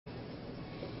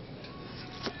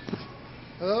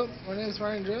Hello, my name is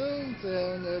Ryan Jones,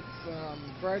 and it's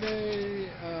Friday,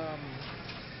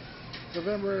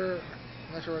 November,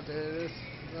 not sure what day it is,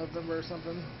 November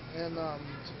something, and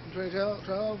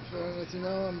 2012, and as you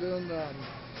know, I'm doing, and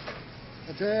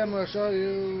today I'm going to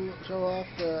show off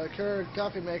the Keurig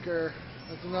coffee maker.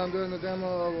 As you know, I'm doing the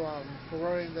demo for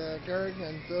running the Keurig,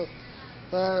 and so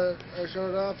I show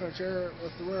it off and share it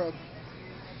with the world.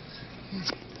 You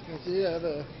can see I have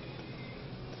a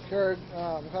Keurig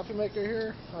coffee maker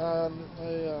here. My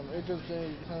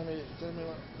agency sent me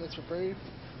this for free,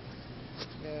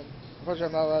 and unfortunately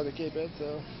I'm not allowed to keep it,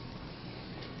 so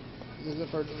use it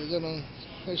for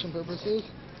demonstration purposes.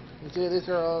 You see these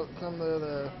are all some of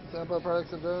the sample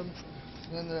products I've done.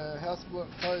 Then the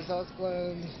Polly's House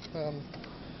Blend,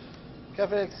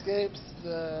 Cafe Escapes,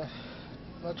 the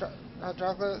hot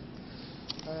chocolate,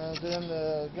 then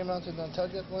the Game Mountain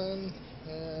Nantucket blend,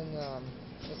 and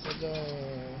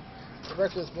the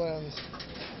breakfast blends.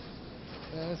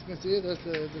 And as you can see, there's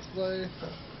a display.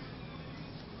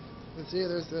 You can see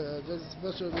there's a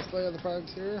special display of the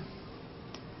products here.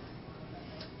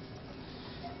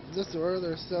 In this store,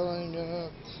 they're selling, you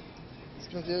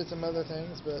can see some other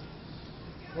things, but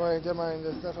before I demoing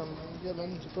the stuff I'm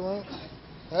given to promote.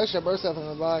 I actually have more stuff in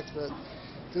the box, but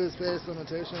due to space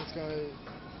limitations, can only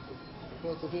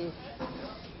post a few. You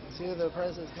see the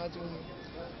price is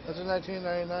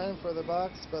 $19.99 for the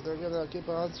box, but they're giving out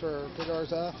coupons for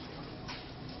 $2 off.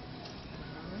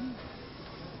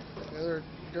 The other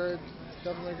Keurig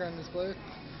coffee maker on display.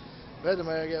 Bet I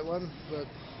might get one, but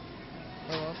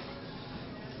oh well.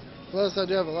 Plus, I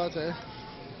do have a latte.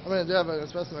 I mean, I do have an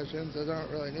espresso machine, so I don't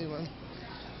really need one.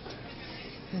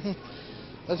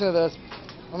 Listen to this.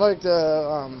 Unlike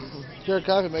the Keurig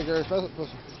coffee maker,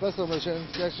 espresso machine,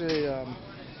 it's actually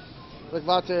like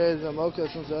lattes and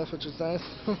mochas and stuff, which is nice.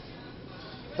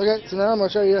 Okay, so now I'm going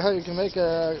to show you how you can make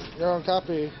your own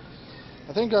coffee.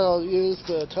 I think I'll use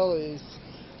the Tully's.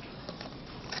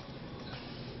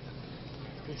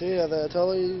 You can see the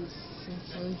Tully's,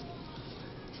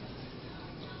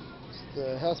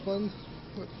 the house blend.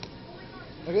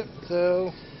 Okay,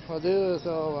 so what I'll do is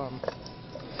I'll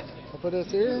put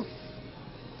this here,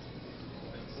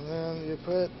 and then you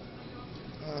put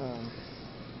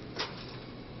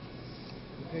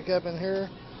your cup in here.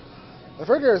 I've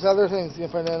heard there's other things you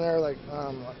can put in there, like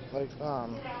things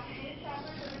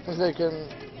that you can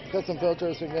put some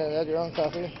filters so you can add your own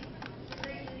coffee.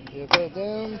 You put it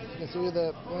down. You can see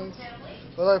the things.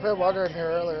 Well, I put water in here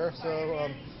earlier, so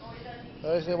I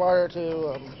always need water to.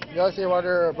 You always need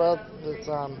water above this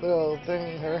little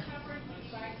thing here.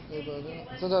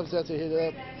 Sometimes you have to heat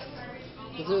it up.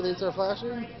 You see these are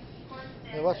flashing?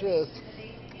 And watch this.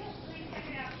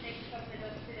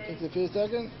 Takes a few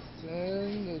seconds,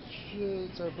 and it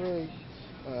should start brewing.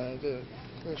 Good.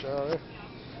 Finish already.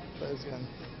 Try this again.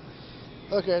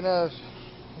 Okay, now it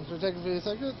should take a few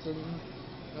seconds, and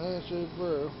it should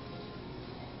brew.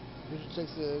 It should take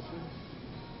a few.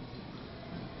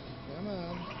 Come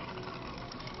on.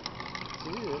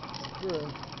 See it. It's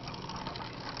brewing.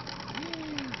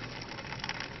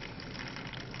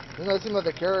 The nice thing about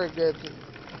the Keurig is it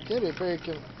can be pretty,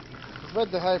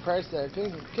 despite the high price tag,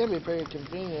 it can be pretty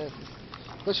convenient,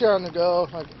 especially on the go.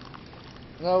 Like,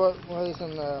 you know what was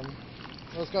in, I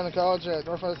was going to college at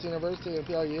Northwest University in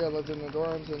PLU. I lived in the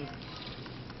dorms, and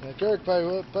Keurig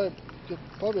could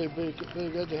probably be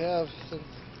really good to have, since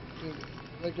you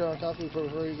make your own coffee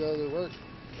before you go to work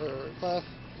or class.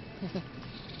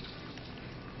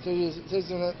 So it saves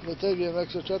you an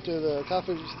extra trip to the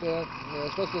coffee stand,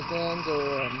 espresso stands,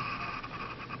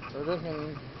 or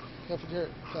drinking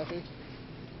coffee.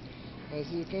 As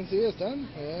you can see, it's done,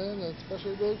 and it's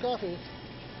freshly brewed coffee.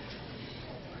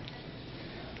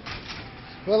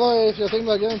 Well, if you're thinking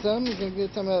about getting some, you can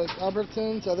get some at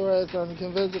Albertsons. Otherwise, you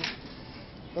can visit.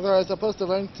 Otherwise, I'll post a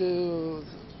link to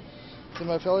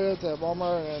my affiliates at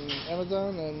Walmart and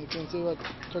Amazon, and you can see what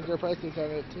check their prices on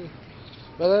it too.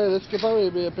 But this could probably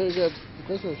be a pretty good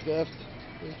Christmas gift,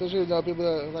 especially people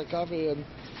that like coffee and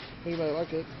think you might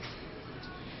like it.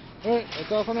 Alright,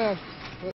 that's all for now.